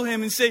follow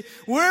him and say,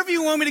 wherever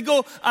you want me to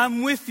go,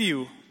 I'm with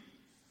you.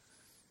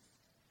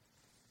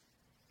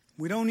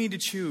 We don't need to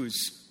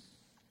choose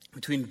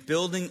between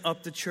building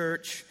up the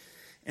church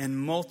and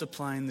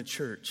multiplying the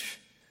church.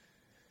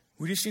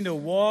 We just need to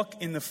walk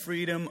in the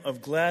freedom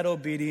of glad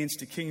obedience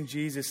to King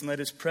Jesus and let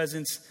his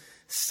presence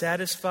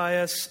satisfy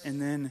us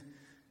and then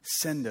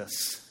send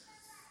us.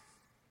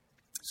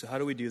 So how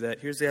do we do that?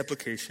 Here's the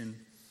application.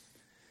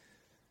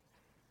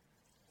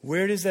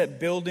 Where does that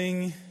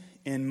building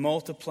and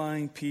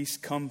multiplying peace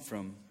come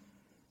from?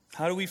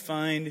 How do we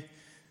find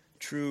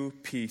true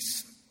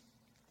peace?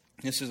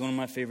 This is one of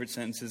my favorite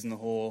sentences in the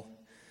whole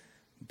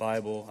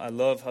Bible. I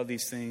love how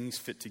these things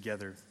fit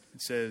together.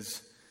 It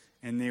says,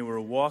 and they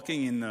were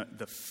walking in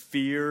the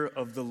fear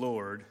of the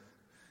Lord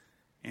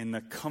and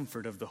the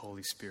comfort of the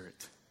Holy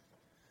Spirit.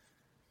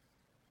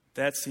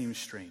 That seems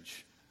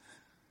strange.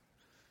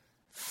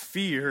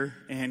 Fear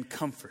and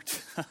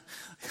comfort.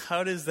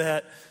 How does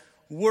that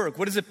work?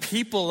 What does a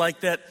people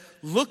like that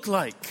look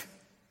like?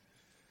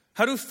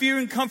 How do fear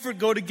and comfort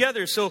go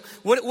together? So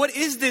what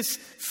is this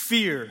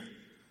fear?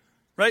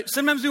 Right?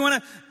 Sometimes we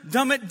want to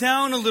dumb it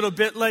down a little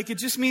bit, like it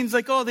just means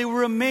like, oh, they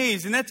were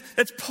amazed. And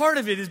that's part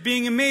of it, is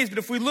being amazed. But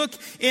if we look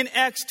in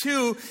Acts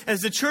 2,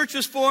 as the church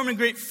was formed and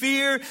great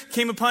fear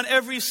came upon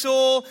every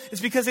soul,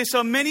 it's because they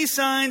saw many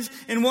signs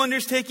and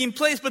wonders taking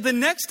place. But the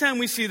next time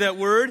we see that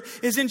word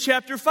is in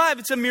chapter 5.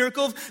 It's a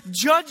miracle of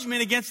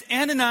judgment against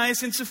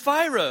Ananias and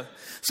Sapphira.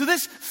 So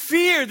this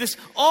fear, this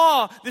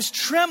awe, this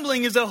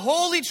trembling is a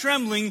holy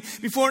trembling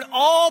before an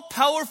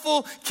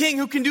all-powerful king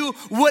who can do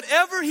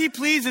whatever he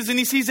pleases and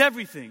he sees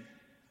everything.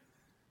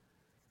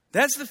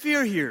 That's the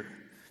fear here.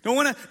 Don't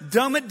want to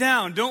dumb it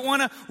down. Don't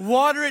want to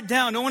water it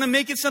down. Don't want to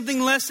make it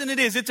something less than it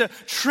is. It's a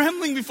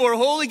trembling before a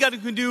holy God who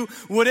can do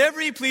whatever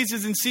he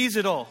pleases and sees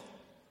it all.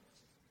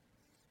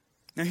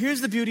 Now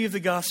here's the beauty of the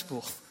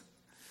gospel.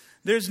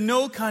 There's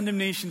no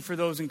condemnation for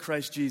those in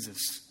Christ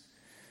Jesus.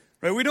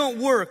 Right? We don't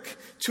work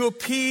to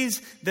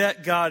appease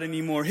that God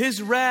anymore.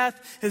 His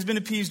wrath has been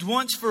appeased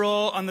once for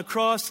all on the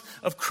cross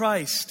of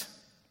Christ.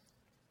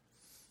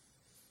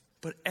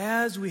 But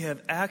as we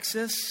have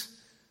access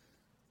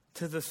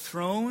to the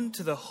throne,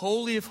 to the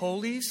Holy of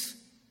Holies,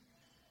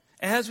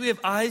 as we have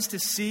eyes to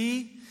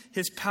see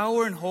his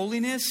power and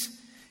holiness,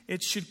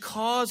 it should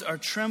cause our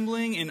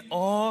trembling and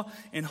awe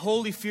and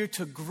holy fear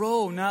to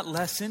grow, not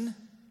lessen.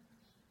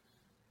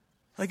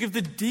 Like if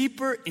the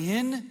deeper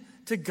in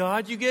to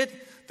God you get,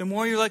 the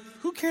more you're like,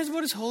 who cares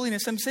about his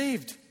holiness? I'm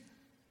saved.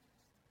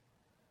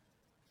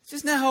 It's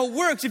just not how it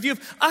works. If you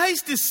have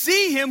eyes to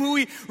see him, who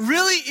he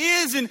really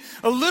is, and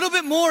a little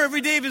bit more every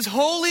day of his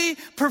holy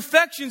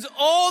perfections,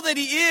 all that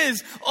he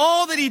is,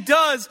 all that he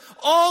does,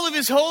 all of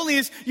his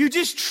holiness, you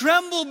just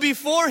tremble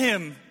before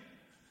him.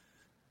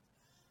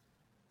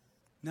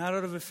 Not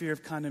out of a fear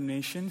of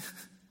condemnation,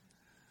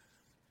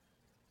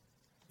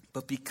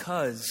 but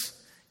because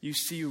you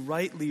see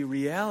rightly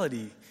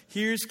reality.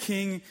 Here's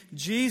King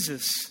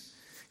Jesus,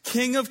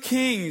 King of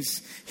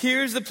Kings.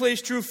 Here's the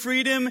place true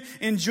freedom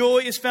and joy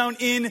is found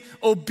in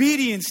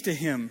obedience to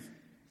him.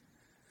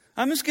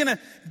 I'm just going to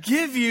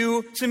give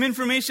you some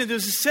information that will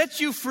set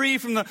you free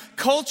from the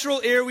cultural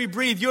air we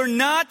breathe. You're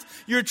not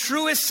your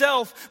truest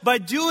self by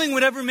doing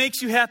whatever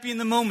makes you happy in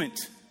the moment.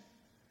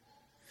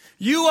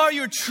 You are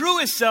your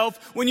truest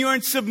self when you are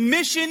in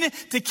submission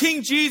to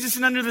King Jesus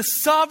and under the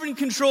sovereign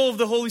control of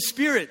the Holy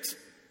Spirit.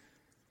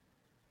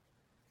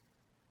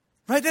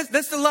 Right?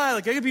 That's the lie.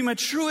 Like, I could be my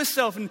truest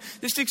self and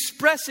just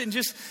express it and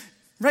just,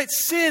 right,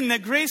 sin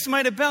that grace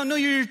might abound. No,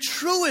 you're your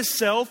truest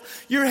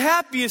self, your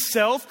happiest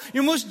self,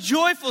 your most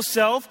joyful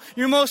self,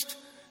 your most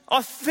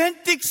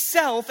authentic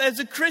self as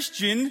a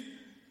Christian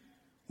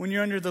when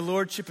you're under the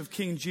lordship of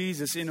King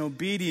Jesus in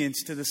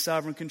obedience to the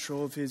sovereign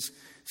control of his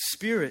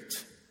Spirit.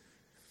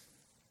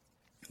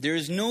 There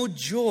is no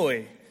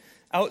joy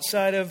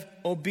outside of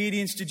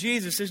obedience to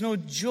Jesus. There's no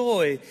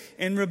joy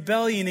in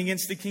rebellion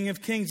against the King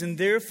of Kings, and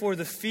therefore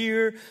the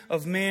fear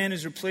of man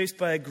is replaced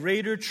by a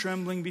greater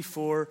trembling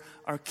before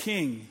our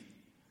King.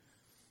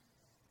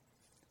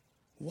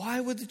 Why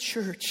would the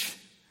church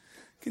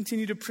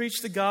continue to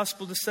preach the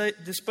gospel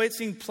despite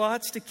seeing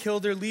plots to kill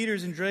their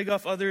leaders and drag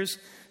off others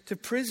to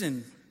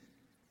prison?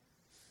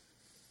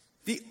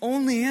 The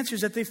only answer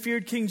is that they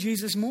feared King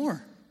Jesus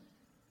more.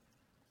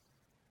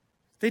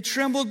 They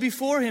trembled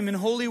before him in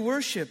holy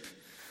worship.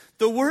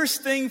 The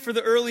worst thing for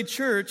the early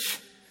church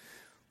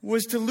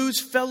was to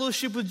lose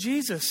fellowship with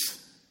Jesus,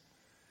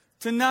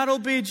 to not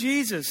obey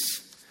Jesus,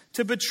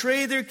 to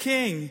betray their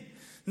king.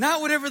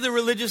 Not whatever the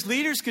religious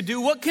leaders could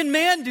do. What can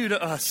man do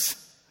to us?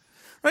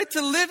 Right?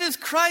 To live as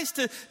Christ,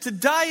 to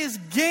die as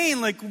gain.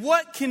 Like,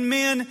 what can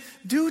man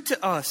do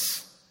to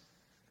us?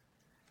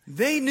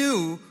 They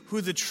knew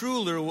who the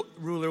true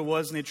ruler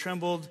was, and they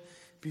trembled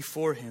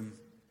before him.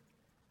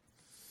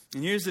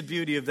 And here's the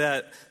beauty of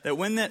that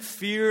when that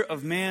fear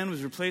of man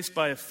was replaced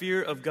by a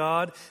fear of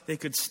God, they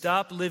could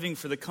stop living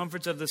for the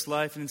comforts of this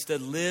life and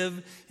instead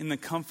live in the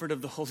comfort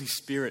of the Holy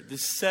Spirit.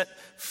 This set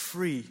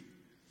free.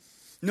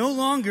 No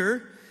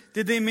longer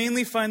did they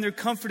mainly find their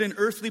comfort in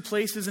earthly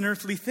places and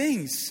earthly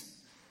things.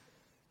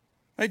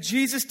 Right?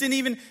 Jesus didn't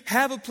even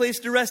have a place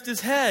to rest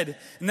his head.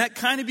 And that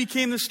kind of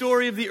became the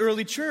story of the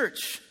early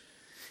church.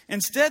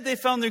 Instead, they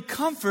found their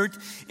comfort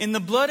in the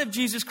blood of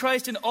Jesus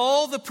Christ and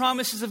all the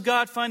promises of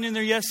God finding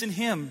their yes in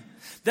him.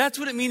 That's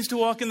what it means to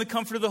walk in the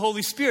comfort of the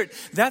Holy Spirit.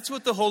 That's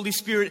what the Holy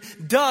Spirit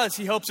does.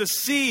 He helps us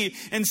see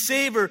and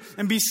savor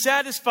and be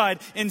satisfied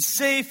and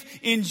safe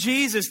in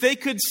Jesus. They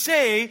could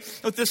say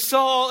what the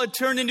Saul had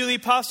turned into the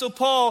Apostle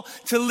Paul,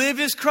 to live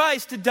is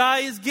Christ, to die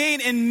is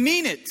gain, and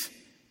mean it.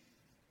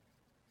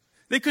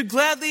 They could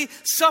gladly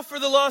suffer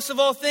the loss of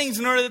all things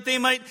in order that they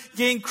might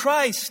gain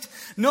Christ.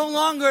 No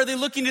longer are they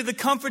looking to the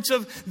comforts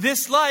of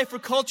this life or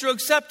cultural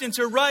acceptance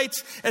or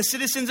rights as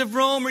citizens of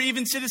Rome or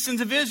even citizens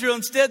of Israel.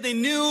 Instead, they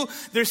knew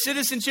their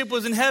citizenship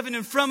was in heaven,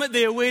 and from it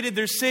they awaited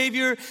their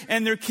Savior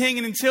and their King.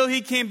 And until he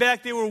came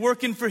back, they were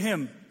working for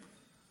him.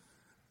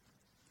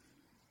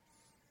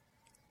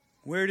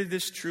 Where did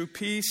this true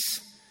peace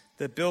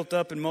that built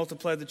up and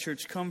multiplied the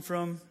church come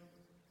from?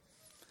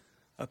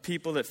 A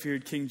people that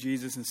feared King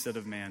Jesus instead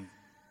of man.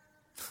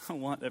 I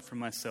want that for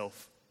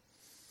myself.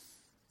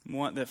 I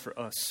want that for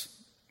us.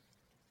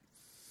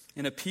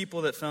 And a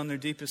people that found their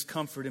deepest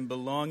comfort in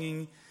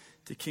belonging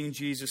to King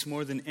Jesus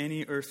more than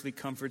any earthly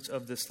comforts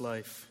of this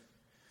life.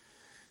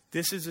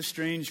 This is a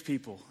strange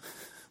people,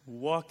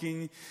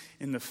 walking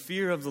in the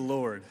fear of the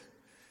Lord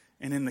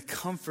and in the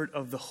comfort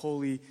of the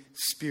Holy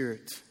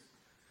Spirit.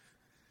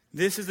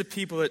 This is the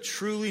people that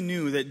truly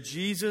knew that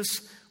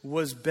Jesus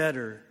was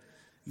better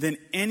than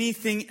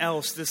anything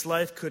else this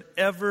life could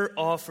ever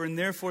offer, and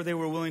therefore they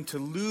were willing to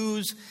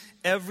lose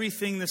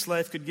everything this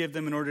life could give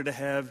them in order to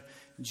have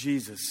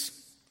Jesus.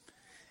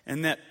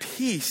 And that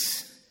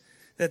peace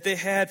that they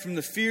had from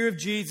the fear of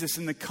Jesus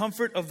and the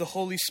comfort of the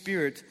Holy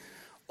Spirit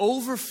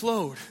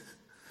overflowed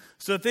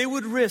so that they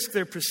would risk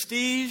their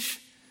prestige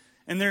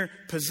and their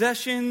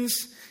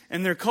possessions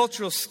and their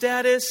cultural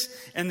status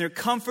and their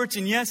comforts,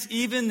 and yes,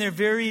 even their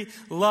very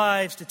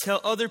lives, to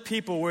tell other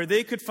people where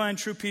they could find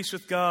true peace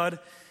with God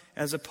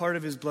as a part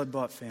of his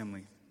blood-bought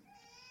family.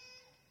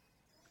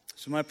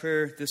 So my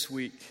prayer this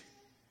week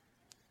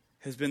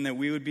has been that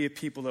we would be a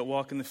people that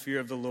walk in the fear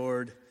of the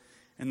Lord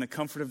and the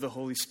comfort of the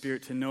Holy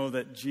Spirit, to know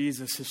that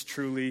Jesus is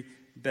truly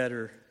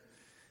better.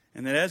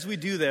 And that as we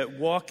do that,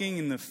 walking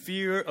in the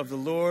fear of the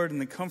Lord and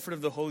the comfort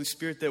of the Holy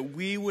Spirit, that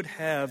we would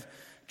have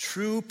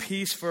true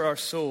peace for our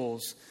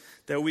souls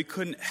that we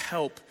couldn't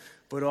help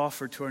but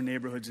offer to our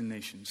neighborhoods and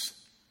nations,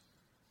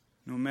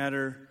 no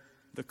matter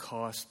the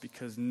cost,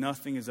 because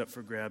nothing is up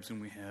for grabs when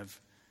we have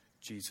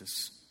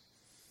Jesus.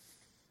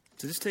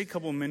 So just take a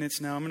couple of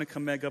minutes now. I'm going to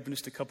come back up in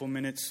just a couple of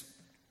minutes,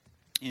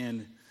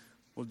 and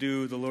we'll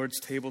do the Lord's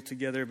table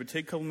together. But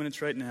take a couple of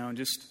minutes right now and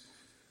just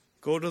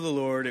go to the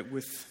Lord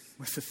with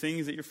the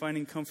things that you're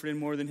finding comfort in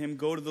more than him.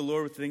 Go to the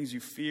Lord with the things you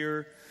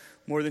fear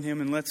more than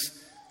him, and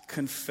let's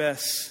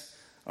confess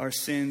our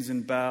sins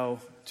and bow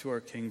to our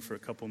King for a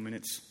couple of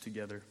minutes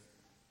together.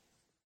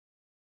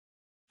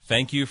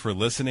 Thank you for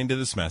listening to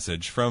this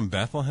message from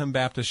Bethlehem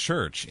Baptist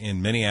Church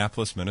in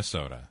Minneapolis,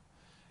 Minnesota.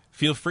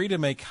 Feel free to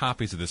make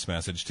copies of this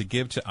message to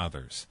give to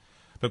others,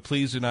 but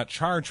please do not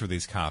charge for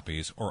these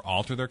copies or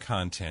alter their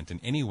content in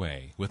any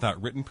way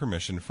without written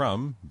permission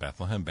from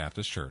Bethlehem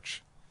Baptist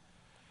Church.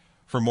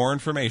 For more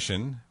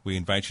information, we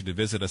invite you to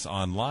visit us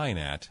online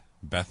at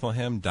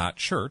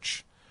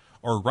bethlehem.church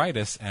or write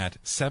us at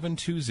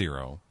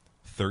 720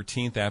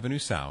 13th Avenue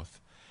South,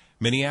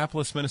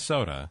 Minneapolis,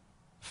 Minnesota,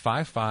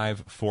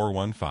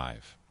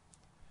 55415.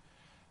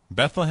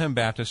 Bethlehem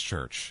Baptist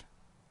Church,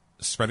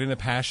 spreading a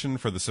passion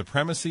for the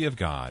supremacy of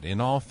God in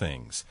all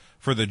things,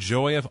 for the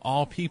joy of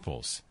all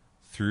peoples,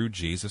 through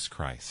Jesus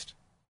Christ.